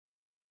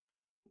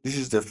This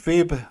is the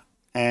FIB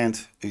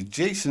and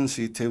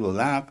adjacency table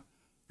lab.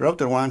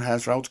 Router1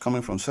 has routes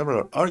coming from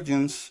several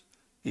origins,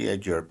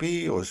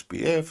 EIGRP,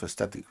 OSPF,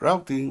 static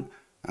routing,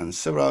 and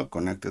several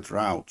connected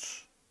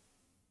routes.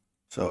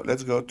 So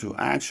let's go to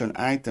action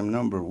item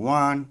number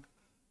 1.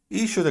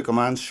 Issue the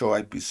commands show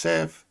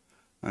IPsef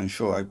and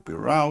show IP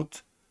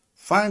route.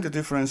 Find the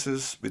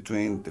differences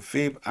between the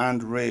FIB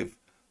and RIB.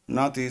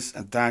 Notice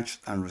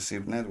attached and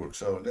received network.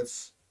 So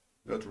let's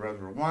go to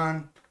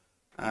Router1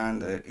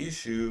 and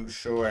issue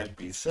show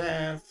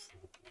IPsef,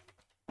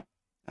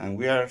 and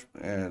we are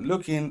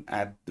looking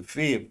at the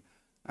FIB.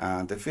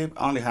 The FIB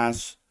only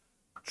has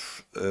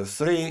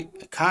 3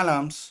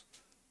 columns: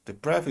 the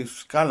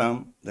prefix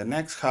column, the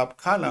next hop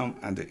column,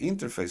 and the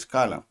interface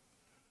column.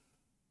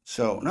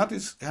 So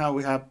notice how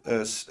we have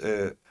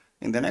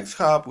in the next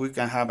hop we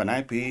can have an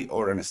IP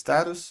or a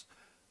status.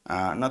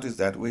 Notice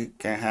that we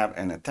can have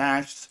an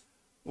attached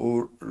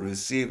or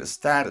receive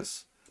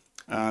status.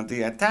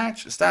 The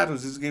attached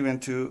status is given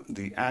to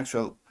the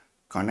actual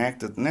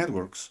connected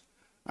networks,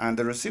 and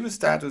the receive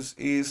status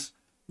is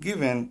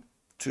given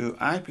to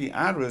IP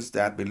address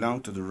that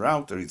belong to the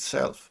router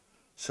itself.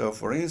 So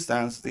for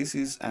instance, this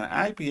is an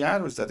IP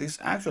address that is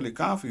actually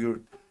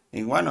configured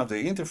in one of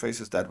the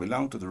interfaces that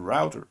belong to the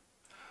router.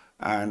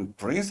 And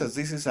for instance,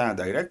 this is a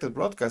directed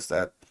broadcast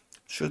that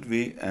should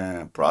be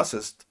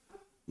processed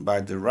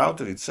by the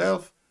router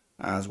itself,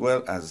 as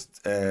well as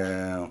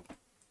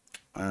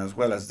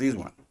this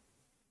one.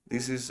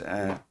 This is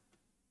an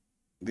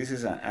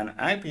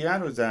IP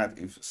address that,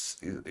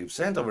 if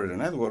sent over the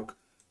network,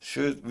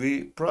 should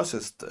be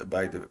processed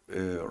by the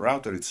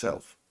router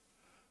itself.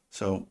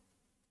 So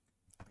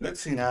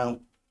let's see now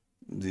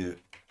the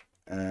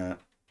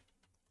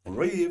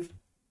RIB,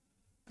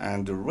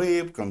 and the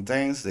RIB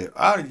contains the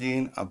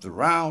origin of the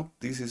route.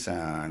 This is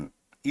an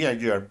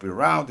EIGRP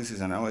route, this is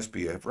an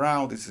OSPF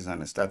route, this is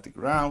a static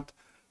route,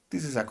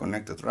 this is a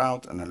connected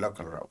route, and a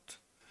local route.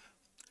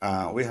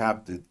 We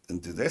have the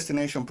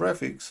destination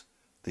prefix,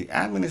 the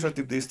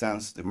administrative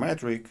distance, the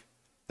metric,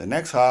 the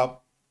next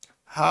hop,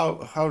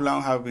 how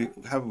long have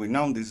we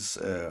known this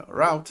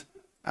route,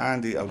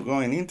 and the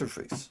outgoing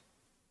interface.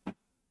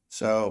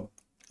 So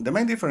the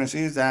main difference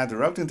is that the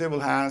routing table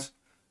has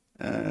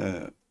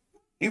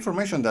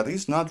information that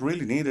is not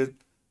really needed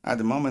at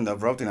the moment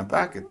of routing a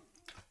packet.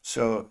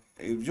 So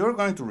if you're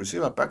going to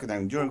receive a packet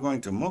and you're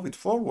going to move it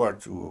forward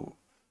to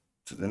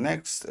the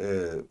next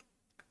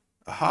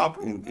hop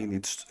in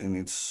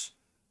its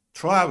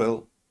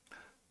travel,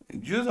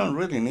 you don't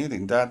really need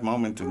in that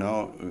moment to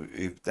know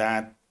if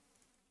that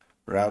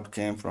route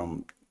came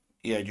from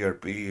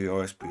EIGRP,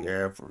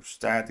 OSPF, or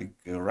static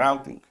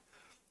routing.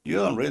 You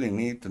don't really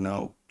need to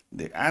know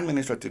the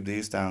administrative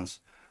distance,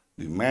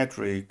 the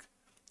metric,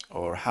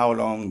 or how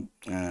long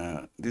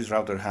this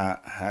router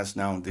has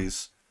known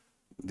this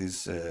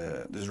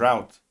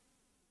route.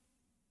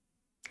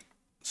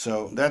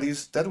 So that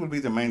will be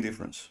the main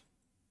difference.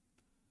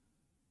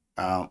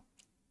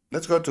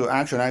 Let's go to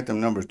action item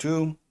number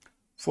 2.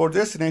 For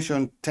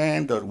destination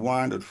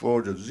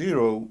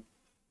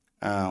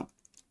 10.1.4.0,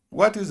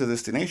 what is the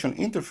destination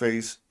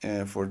interface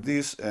for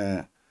this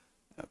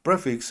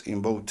prefix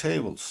in both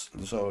tables?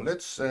 So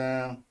let's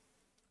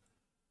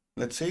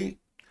see.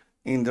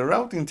 In the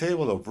routing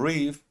table of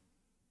RIB,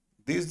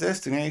 this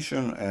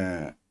destination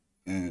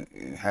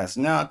has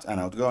not an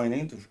outgoing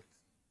interface.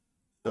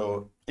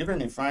 So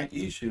even if I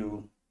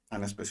issue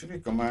a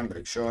specific command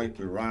like show IP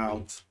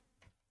route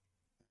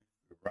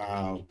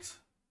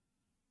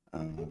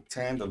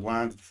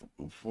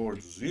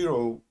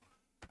 10.1.4.0,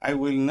 I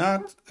will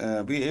not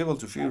be able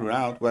to figure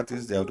out what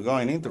is the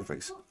outgoing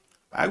interface.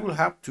 I will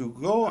have to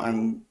go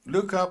and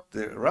look up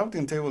the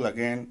routing table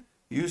again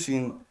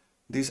using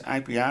this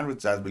IP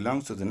address that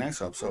belongs to the next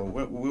hop. So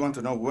we want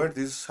to know where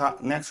this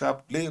next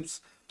hop lives.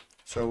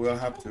 So we'll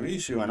have to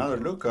issue another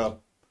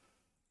lookup,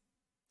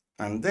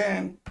 and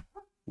then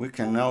we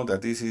can know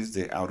that this is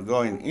the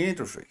outgoing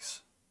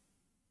interface.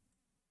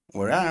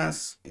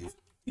 Whereas if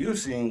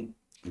using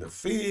the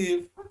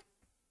FIB,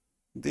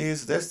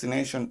 this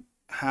destination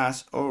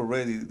has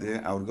already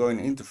the outgoing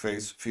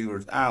interface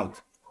figured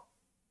out.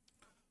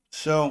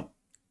 So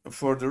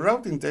for the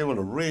routing table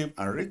of RIB,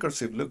 a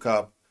recursive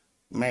lookup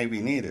may be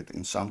needed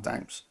in some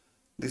times.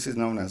 This is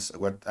known as,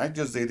 what I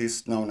just did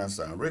is known as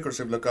a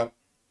recursive lookup,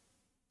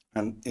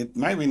 and it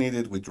might be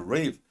needed with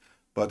RIB,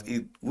 but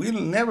it will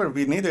never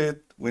be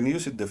needed when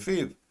using the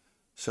FIB.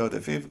 So the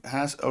FIB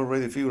has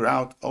already figured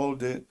out all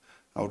the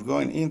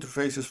outgoing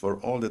interfaces for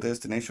all the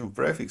destination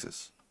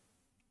prefixes.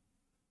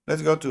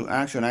 Let's go to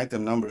action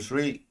item number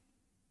 3.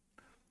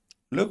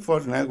 Look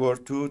for the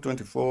network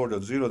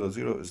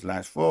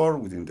 224.0.0/4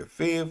 within the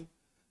FIB.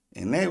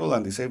 Enable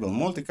and disable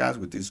multicast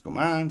with these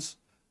commands,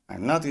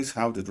 and notice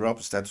how the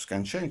drop status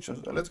can change. So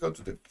let's go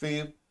to the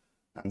FIB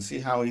and see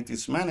how it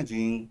is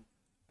managing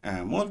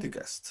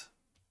multicast.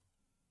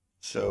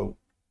 So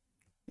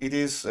it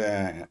is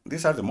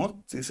these are the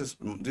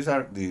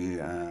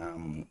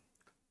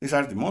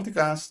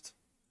multicast,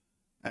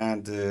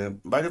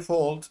 and by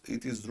default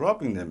it is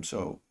dropping them.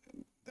 So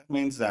that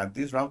means that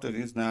this router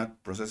is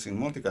not processing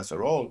multicast at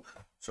all.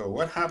 So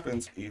what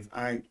happens if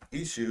I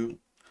issue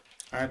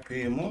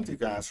IP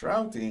multicast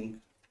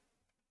routing,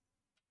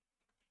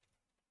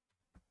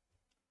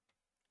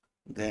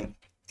 then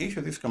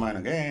issue this command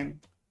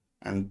again,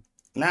 and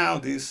now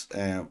this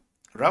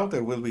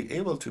router will be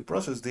able to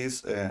process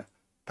these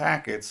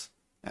packets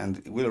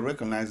and will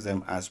recognize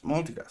them as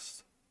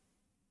multicast.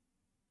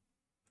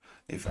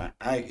 If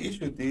I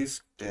issue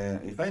this,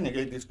 if I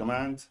negate this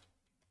command,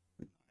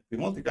 the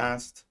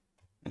multicast,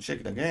 and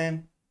check it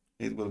again,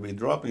 it will be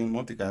dropping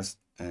multicast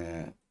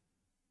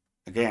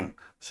again.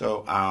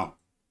 So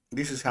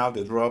this is how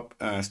the drop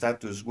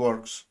status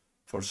works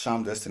for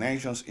some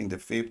destinations in the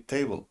FIB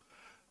table.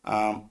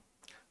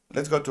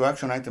 Let's go to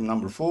action item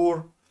number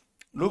 4.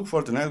 Look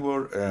for the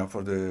network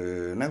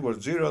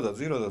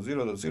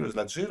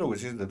 0.0.0.0/0,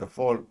 which is the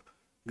default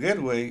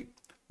gateway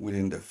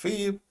within the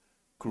FIB.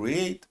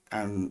 Create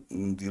and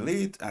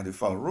delete a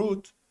default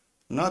route.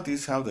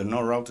 Notice how the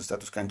no route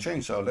status can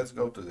change. So let's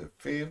go to the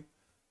FIB,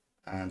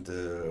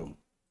 and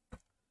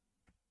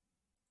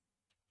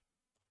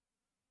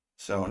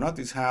so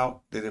notice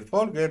how the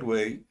default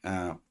gateway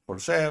for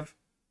CEF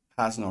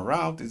has no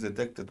route, is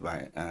detected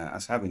by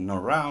as having no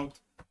route.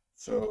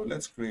 So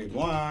let's create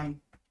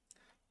one.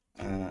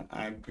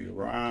 IP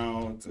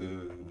route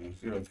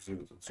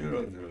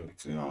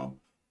 0.0.0.0,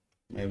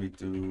 maybe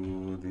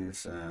to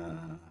this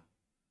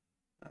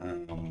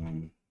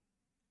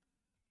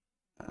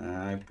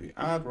IP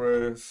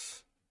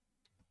address.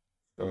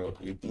 So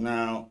it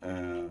now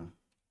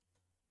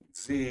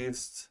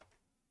exists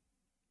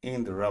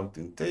in the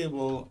routing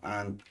table,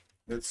 and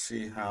let's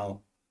see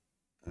how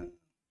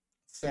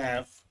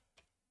CEF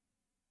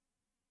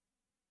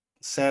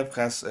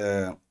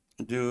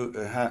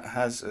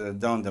has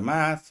done the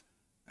math,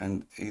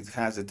 and it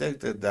has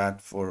detected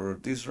that for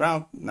this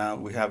route now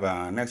we have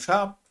a next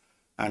hop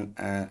and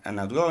an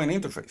outgoing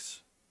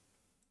interface.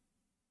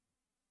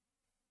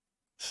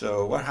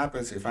 So what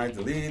happens if I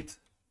delete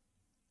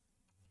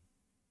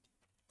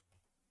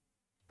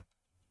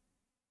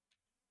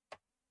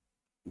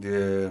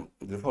the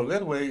default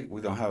gateway? We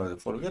don't have a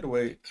default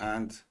gateway,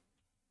 and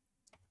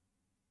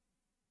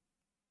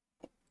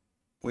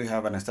we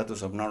have a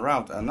status of no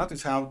route. And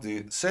notice how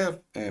the CEF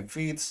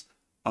feeds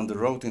on the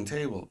routing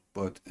table,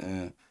 but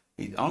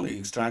it only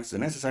extracts the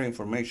necessary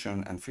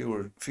information and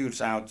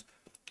filters out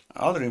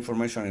other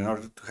information in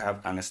order to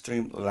have a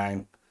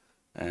streamlined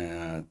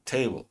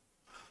table.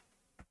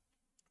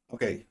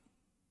 Okay,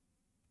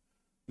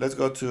 let's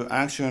go to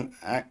action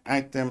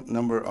item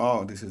number,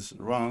 oh, this is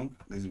wrong.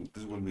 This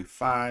will be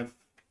 5.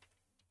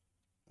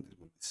 This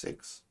will be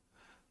 6.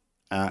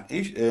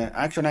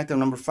 Action item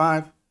number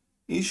 5,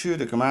 issue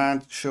the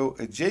command show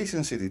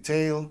adjacency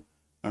detail,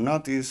 and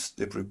notice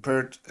the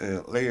prepared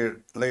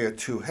layer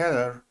 2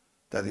 header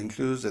that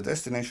includes the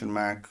destination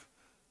MAC,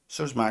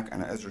 source MAC,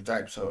 and Ether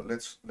type. So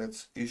let's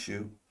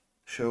issue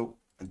show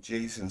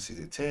adjacency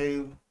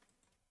detail.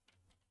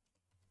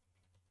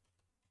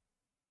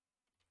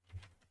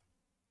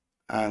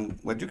 And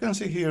what you can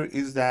see here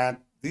is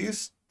that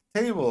this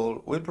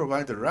table will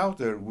provide the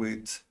router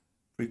with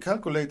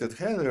pre-calculated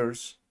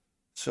headers.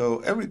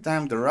 So every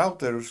time the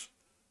routers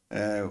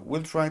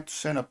will try to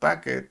send a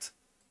packet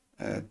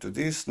to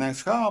this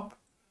next hop,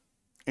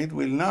 it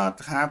will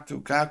not have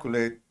to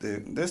calculate the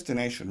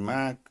destination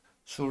MAC,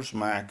 source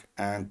MAC,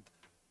 and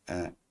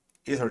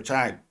Ether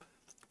type.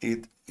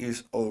 It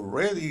is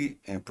already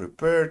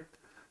prepared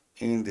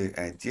in the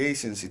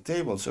adjacency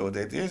table. So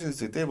the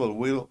adjacency table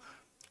will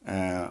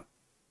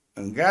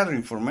gather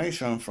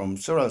information from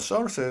several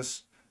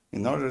sources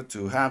in order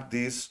to have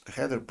this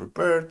header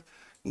prepared.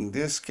 In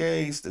this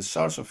case, the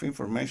source of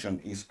information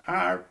is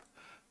RIB.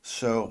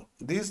 So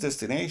this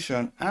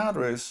destination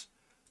address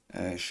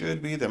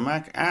should be the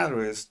MAC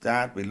address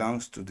that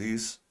belongs to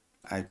this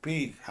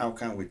IP. How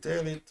can we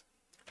tell it?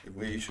 If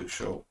we should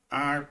show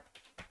RIB,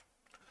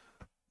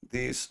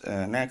 this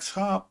next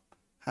hop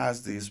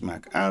has this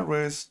MAC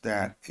address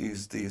that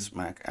is this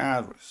MAC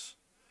address.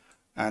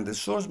 And the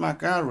source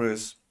MAC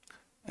address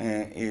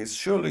is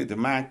surely the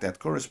MAC that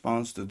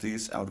corresponds to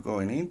this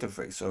outgoing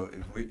interface. So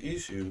if we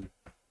issue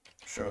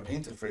show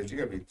interface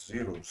gigabit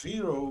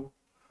 00,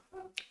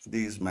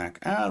 this MAC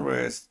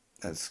address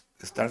that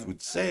starts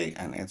with say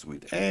and ends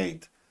with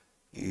 8,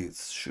 it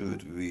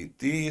should be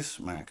this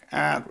MAC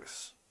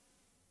address.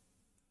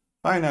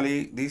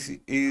 Finally, this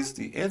is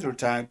the Ether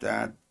type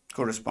that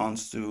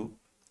corresponds to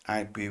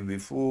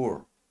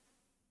IPv4.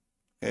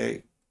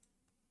 Okay.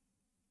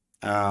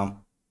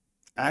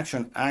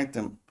 Action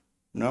item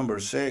number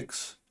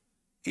 6,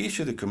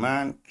 issue the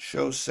command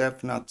show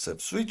CEF not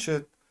CEF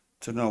switched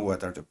to know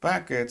what are the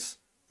packets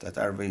that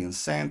are being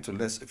sent to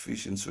less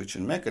efficient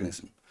switching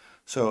mechanism.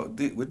 So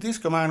with this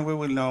command, we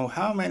will know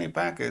how many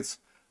packets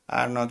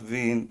are not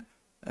being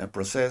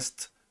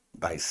processed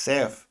by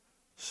CEF.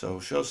 So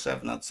show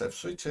CEF not CEF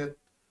switched.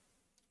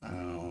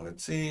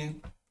 Let's see.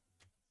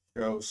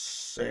 Show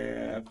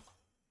CEF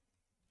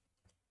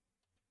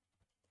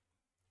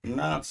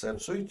not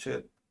CEF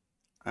switched.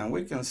 And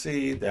we can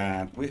see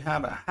that we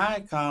have a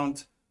high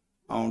count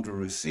on the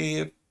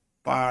receive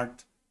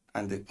part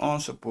and the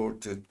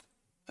unsupported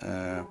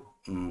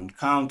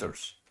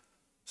counters.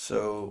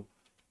 So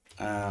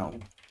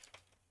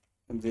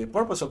the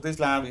purpose of this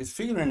lab is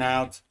figuring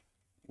out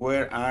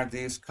where are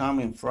these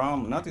coming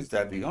from. Notice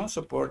that the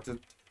unsupported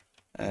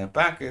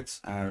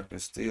packets are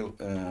still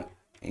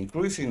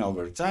increasing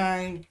over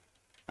time,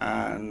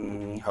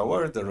 and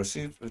however the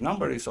received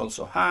number is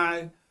also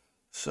high.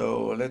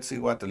 So let's see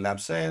what the lab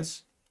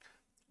says.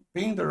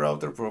 Ping the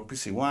router from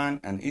PC1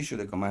 and issue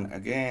the command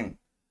again.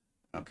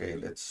 Okay,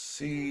 let's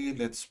see.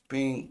 Let's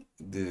ping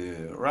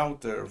the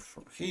router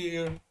from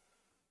here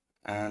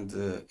and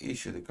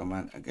issue the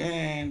command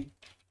again.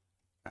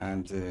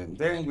 And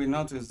then we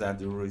notice that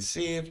the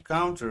receive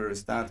counter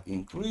start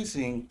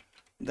increasing.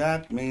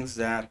 That means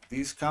that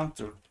this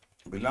counter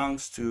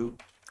belongs to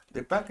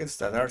the packets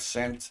that are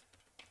sent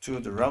to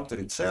the router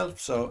itself.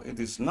 So it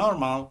is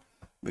normal,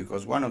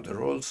 because one of the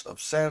rules of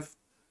CEF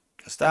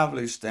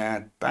established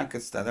that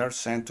packets that are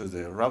sent to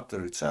the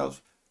router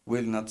itself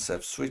will not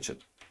CEF switch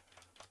it.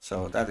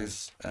 So that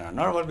is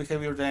normal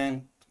behavior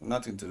then,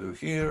 nothing to do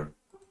here,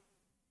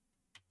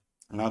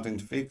 nothing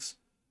to fix.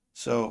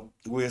 So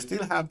we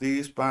still have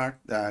this part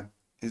that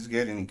is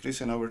getting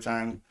increasing over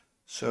time.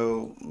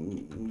 So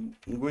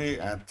we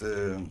at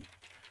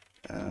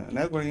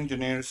network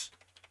engineers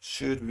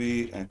should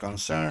be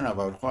concerned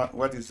about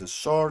what is the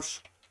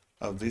source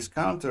of this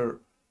counter.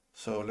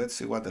 So let's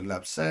see what the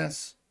lab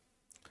says.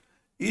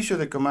 Issue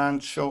the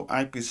command show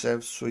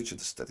IPsec switching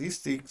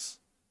statistics,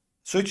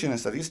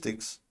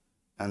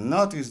 and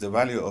notice the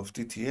value of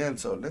TTL.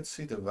 So let's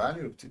see the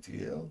value of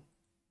TTL.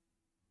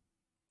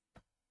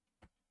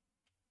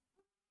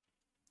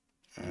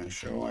 And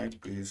show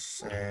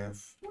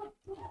IPsec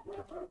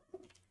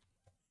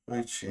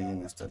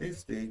switching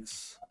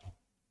statistics.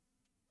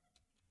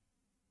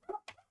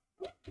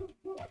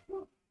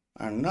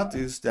 And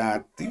notice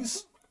that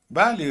this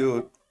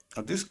value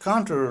of this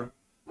counter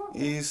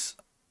is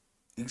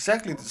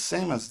exactly the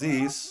same as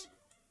this,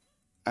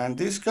 and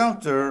this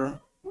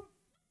counter,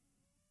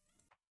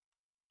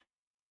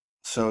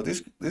 so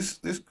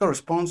this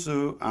corresponds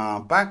to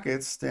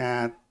packets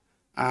that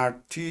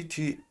are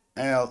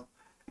TTL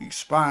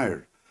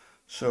expired.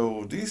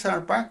 So these are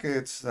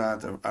packets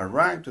that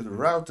arrive to the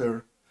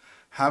router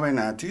having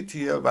a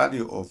TTL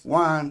value of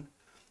 1,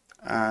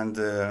 and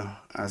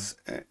as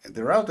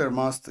the router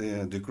must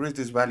decrease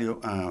this value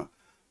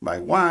by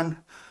 1.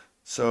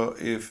 So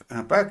if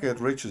a packet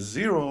reaches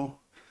 0,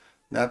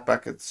 that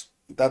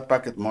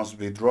packet must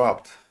be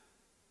dropped.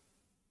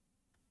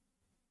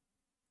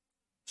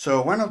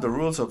 So one of the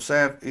rules of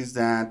CEF is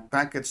that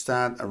packets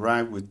that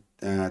arrive with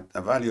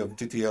a value of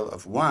TTL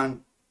of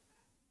 1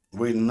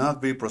 will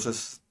not be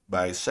processed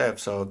by CEF.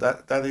 So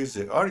that is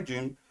the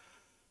origin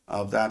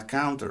of that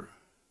counter.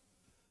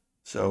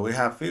 So we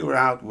have figured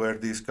out where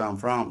this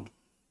comes from.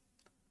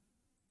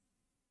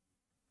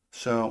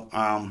 So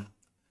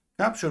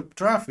capture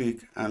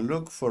traffic and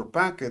look for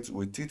packets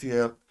with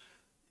TTL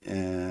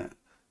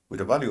with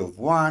a value of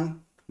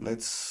 1.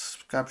 Let's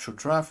capture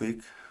traffic.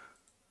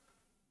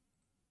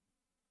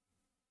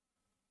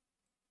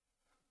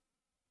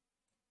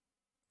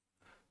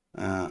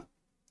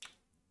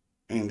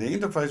 In the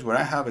interface where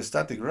I have a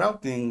static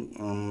routing,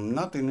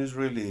 nothing is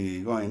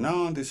really going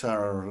on. These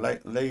are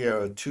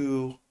layer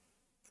 2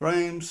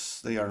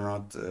 frames. They are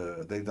not,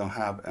 they don't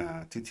have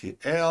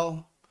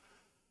TTL.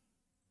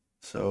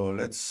 So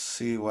let's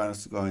see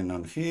what's going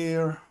on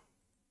here.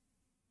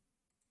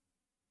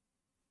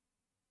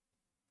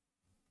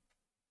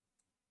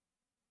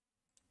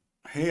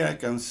 Here I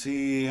can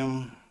see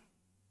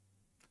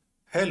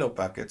hello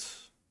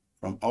packets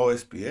from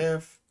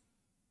OSPF.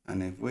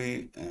 And if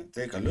we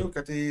take a look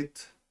at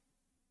it,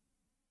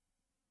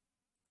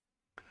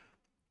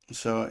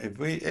 so if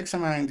we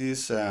examine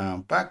these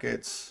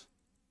packets,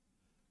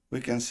 we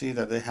can see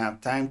that they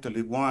have time to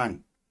live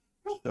 1.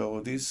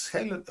 So these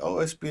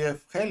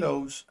OSPF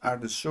hellos are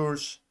the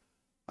source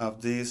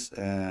of this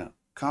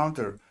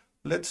counter.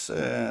 Let's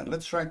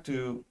try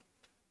to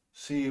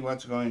see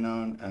what's going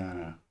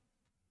on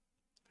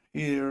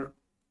here.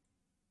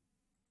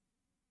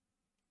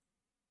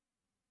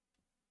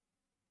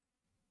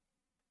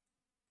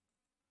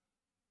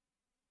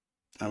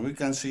 And we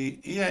can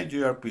see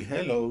EIGRP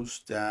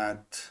hellos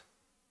that,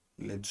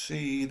 let's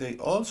see, they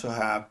also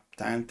have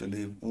time to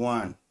live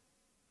 1.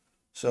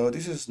 So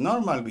this is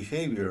normal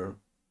behavior.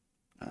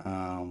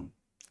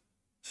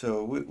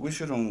 So we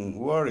shouldn't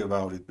worry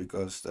about it,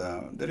 because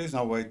there is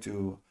no way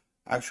to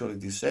actually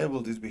disable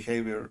this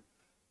behavior,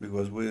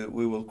 because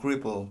we will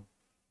cripple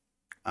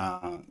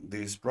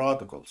these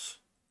protocols.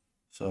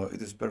 So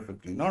it is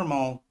perfectly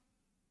normal.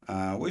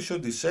 We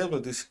should disable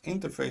these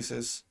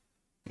interfaces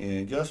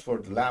just for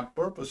the lab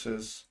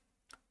purposes,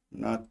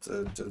 not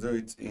to do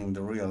it in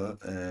the real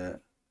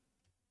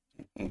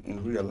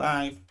in real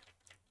life.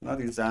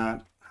 Notice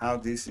that how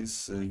this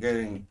is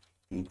getting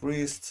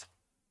increased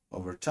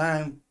over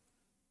time.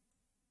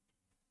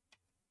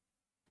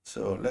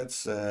 So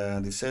let's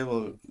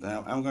disable.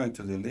 Now I'm going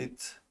to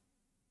delete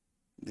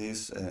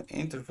these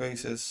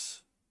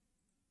interfaces.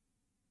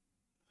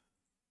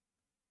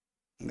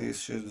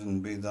 This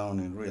shouldn't be done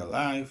in real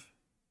life.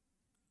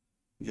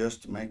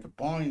 Just to make a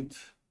point,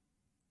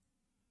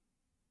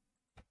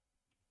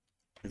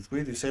 if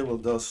we disable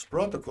those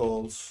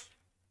protocols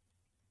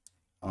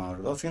or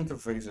those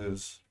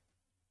interfaces,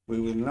 we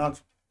will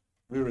not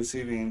be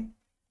receiving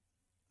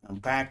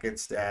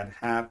packets that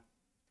have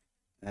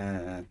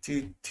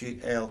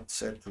TTL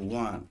set to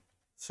 1.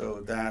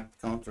 So that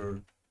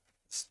counter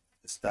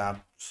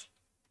stops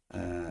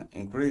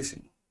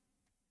increasing.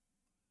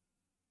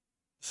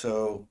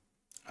 So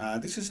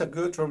this is a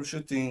good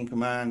troubleshooting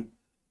command,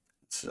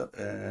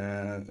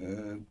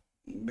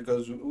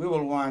 because we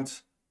will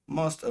want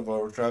most of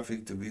our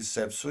traffic to be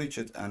CEF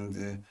switched,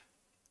 and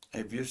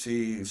if you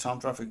see some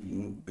traffic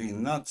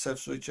being not CEF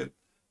switched,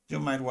 you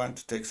might want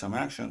to take some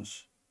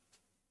actions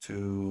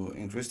to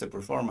increase the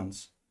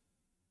performance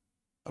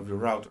of your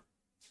router.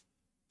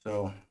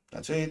 So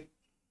that's it.